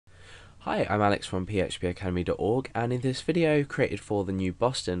Hi, I'm Alex from phpacademy.org, and in this video created for the new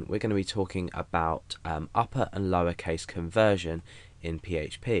Boston, we're going to be talking about upper and lowercase conversion in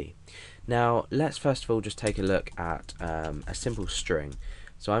PHP. Now, let's first of all just take a look at a simple string.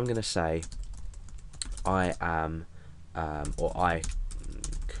 So I'm going to say I am, or I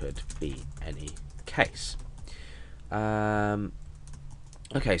could be any case. Okay,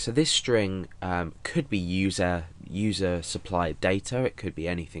 so this string could be user supplied data. It could be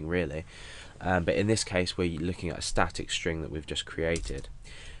anything really, but in this case we're looking at a static string that we've just created.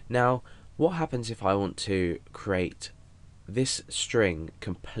 Now, what happens if I want to create this string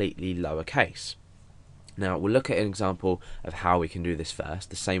completely lowercase? Now, we'll look at an example of how we can do this first,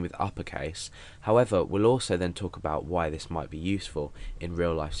 the same with uppercase. However, we'll also then talk about why this might be useful in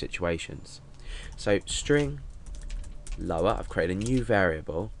real life situations. So string lower, I've created a new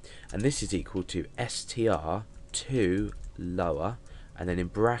variable, and this is equal to str2 lower, and then in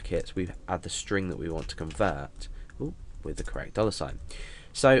brackets we add the string that we want to convert with the correct $sign.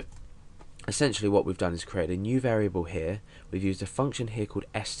 So essentially what we've done is create a new variable here. We've used a function here called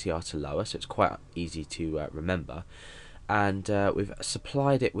str to lower, so it's quite easy to remember, and we've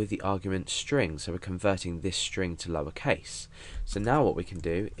supplied it with the argument string, so we're converting this string to lowercase. So now what we can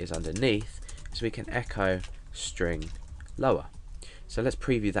do is underneath is we can echo string lower. So let's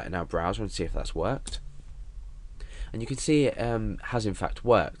preview that in our browser and see if that's worked. And you can see it has in fact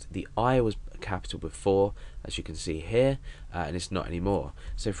worked. The I was capital before, as you can see here, and it's not anymore.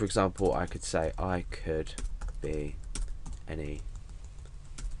 So for example, I could say I could be any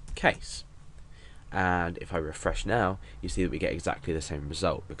case. And if I refresh now, you see that we get exactly the same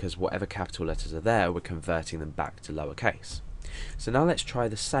result, because whatever capital letters are there, we're converting them back to lowercase. So now let's try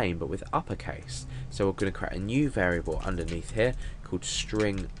the same but with uppercase. So we're going to create a new variable underneath here called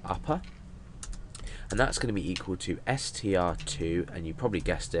string upper, and that's going to be equal to str2, and you probably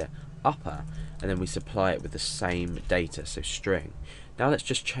guessed it, upper, and then we supply it with the same data, so string. Now let's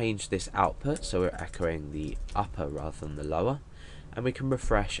just change this output so we're echoing the upper rather than the lower, and we can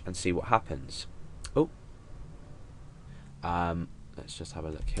refresh and see what happens. Let's just have a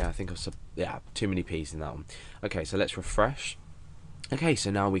look here. I think I've too many P's in that one. Okay, so let's refresh. Okay,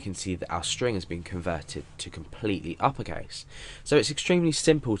 so now we can see that our string has been converted to completely uppercase. So it's extremely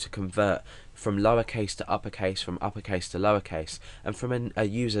simple to convert from lowercase to uppercase, from uppercase to lowercase, and from a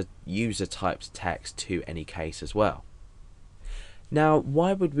user typed text to any case as well. Now,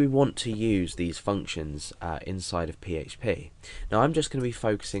 why would we want to use these functions inside of PHP? Now, I'm just going to be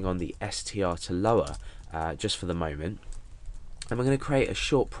focusing on the str to lower just for the moment. And I'm going to create a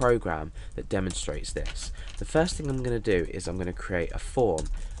short program that demonstrates this. The first thing I'm going to do is I'm going to create a form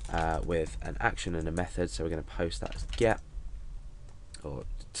with an action and a method. So we're going to post that as get, or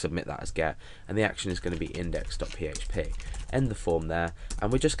submit that as get, and the action is going to be index.php. End the form there,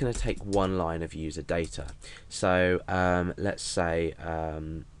 and we're just going to take one line of user data. So let's say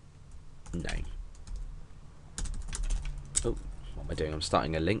name. Oh, what am I doing? I'm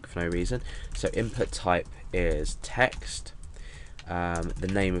starting a link for no reason. So input type is text. The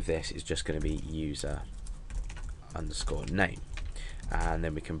name of this is just going to be user underscore name, and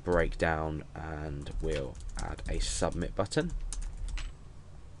then we can break down and we'll add a submit button.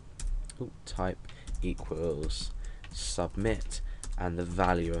 Type equals submit, and the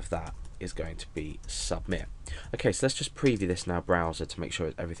value of that is going to be submit. Okay, so let's just preview this in our browser to make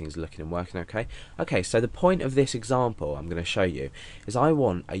sure everything's looking and working okay. Okay, so the point of this example I'm going to show you is I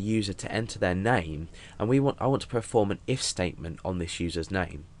want a user to enter their name, and I want to perform an if statement on this user's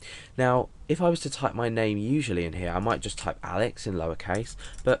name. Now, if I was to type my name usually in here, I might just type Alex in lowercase,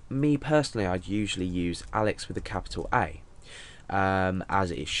 but me personally, I'd usually use Alex with a capital A, as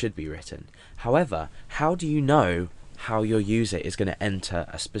it should be written. However, how do you know how your user is going to enter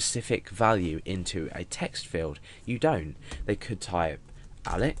a specific value into a text field? You don't. They could type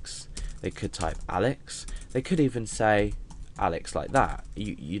Alex, they could type Alex, they could even say Alex like that.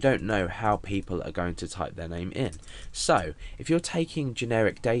 You don't know how people are going to type their name in. So if you're taking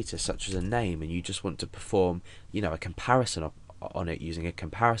generic data such as a name and you just want to perform, a comparison on it using a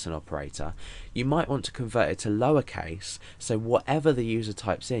comparison operator, you might want to convert it to lowercase, so whatever the user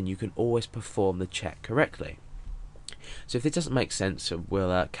types in, you can always perform the check correctly. So if it doesn't make sense,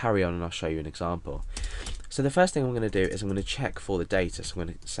 we'll carry on and I'll show you an example. So the first thing I'm going to do is I'm going to check for the data. So I'm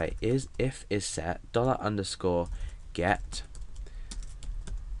going to say if is set $_get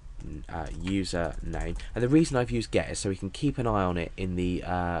user name, and the reason I've used get is so we can keep an eye on it in the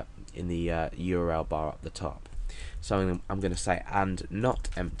URL bar up the top. So I'm going to say and not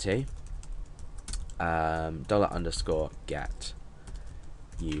empty $_get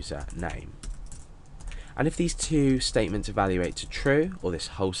user name. And if these two statements evaluate to true, or this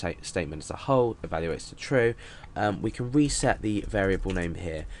whole statement as a whole evaluates to true, we can reset the variable name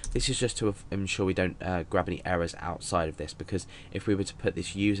here. This is just to ensure we don't grab any errors outside of this, because if we were to put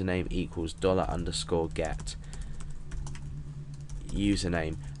this username equals $_get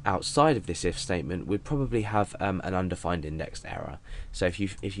username outside of this if statement, we'd probably have an undefined indexed error. So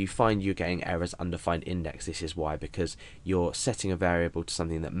if you find you're getting errors undefined index, this is why, because you're setting a variable to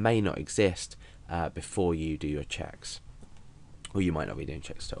something that may not exist before you do your checks, or you might not be doing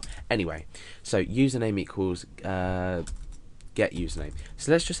checks at all. Anyway, so username equals get username.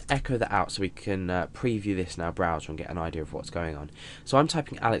 So let's just echo that out so we can preview this in our browser and get an idea of what's going on. So I'm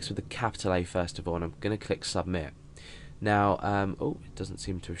typing Alex with a capital A first of all, and I'm going to click submit. Now, oh, it doesn't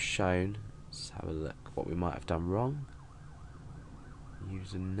seem to have shown. Let's have a look what we might have done wrong.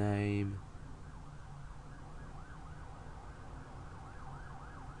 Username.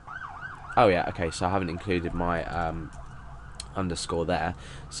 Oh yeah, okay, so I haven't included my underscore there.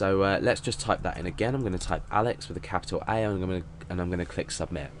 So let's just type that in again. I'm going to type Alex with a capital A, and I'm going to click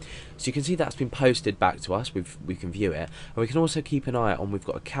submit. So you can see that's been posted back to us. We can view it, and we can also keep an eye on. We've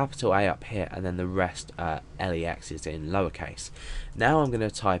got a capital A up here, and then the rest LEX is in lowercase. Now I'm going to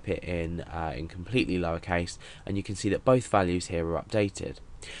type it in completely lowercase, and you can see that both values here are updated.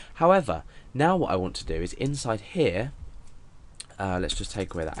 However, now what I want to do is inside here. Let's just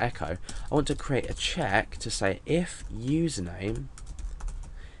take away that echo. I want to create a check to say if username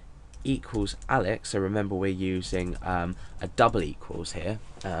equals Alex, so remember we're using a double equals here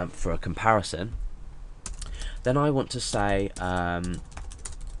for a comparison, then I want to say, let's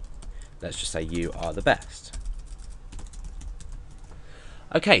just say you are the best.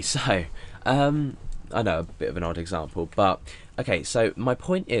 Okay, so I know a bit of an odd example, but okay, so my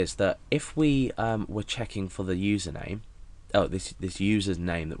point is that if we were checking for the username, this user's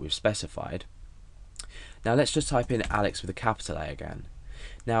name that we've specified. Now let's just type in Alex with a capital A again.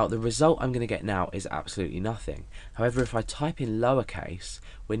 Now the result I'm going to get now is absolutely nothing. However, if I type in lowercase,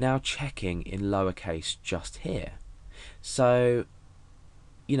 we're now checking in lowercase just here. So,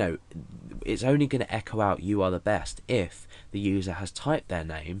 you know, it's only going to echo out you are the best if the user has typed their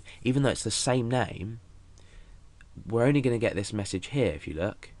name, even though it's the same name. We're only going to get this message here, if you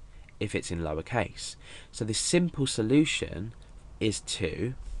look, if it's in lowercase. So the simple solution is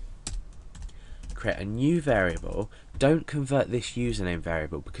to create a new variable. Don't convert this username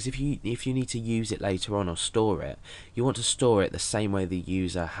variable, because if you need to use it later on or store it, you want to store it the same way the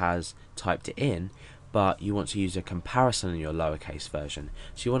user has typed it in, but you want to use a comparison in your lowercase version.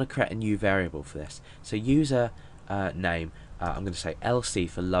 So you want to create a new variable for this. So user name, I'm going to say LC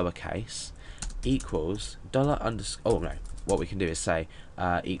for lowercase, equals $_, oh no, what we can do is say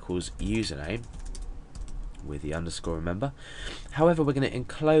equals username with the underscore, remember. However, we're going to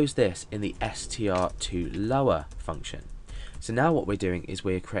enclose this in the str_to_lower function. So now what we're doing is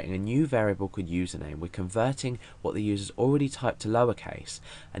we're creating a new variable called username. We're converting what the user's already typed to lowercase,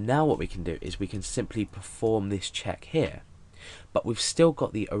 and now what we can do is we can simply perform this check here. But we've still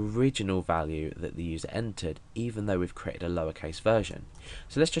got the original value that the user entered, even though we've created a lowercase version.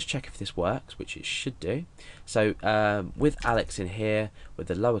 So let's just check if this works, which it should do. So with Alex in here, with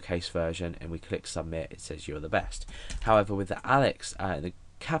the lowercase version, and we click submit, it says you're the best. However, with the Alex, the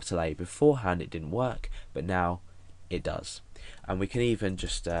capital A beforehand, it didn't work, but now it does. And we can even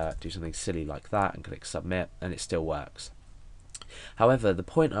just do something silly like that and click submit, and it still works. However, the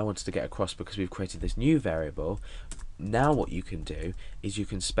point I wanted to get across, because we've created this new variable, now what you can do is you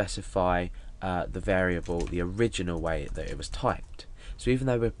can specify the variable the original way that it was typed. So even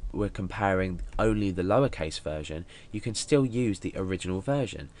though we're comparing only the lowercase version, you can still use the original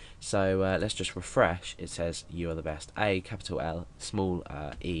version. So let's just refresh. It says you are the best, A capital L, small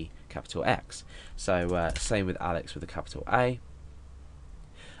e capital X. So same with Alex with a capital A,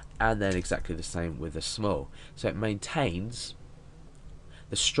 and then exactly the same with the small. So it maintains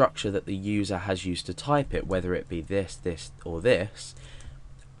the structure that the user has used to type it, whether it be this, this, or this,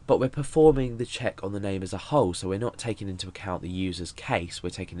 but we're performing the check on the name as a whole, so we're not taking into account the user's case, we're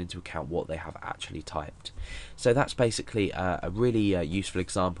taking into account what they have actually typed. So that's basically a really useful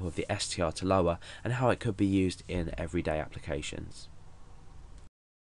example of the str to lower and how it could be used in everyday applications.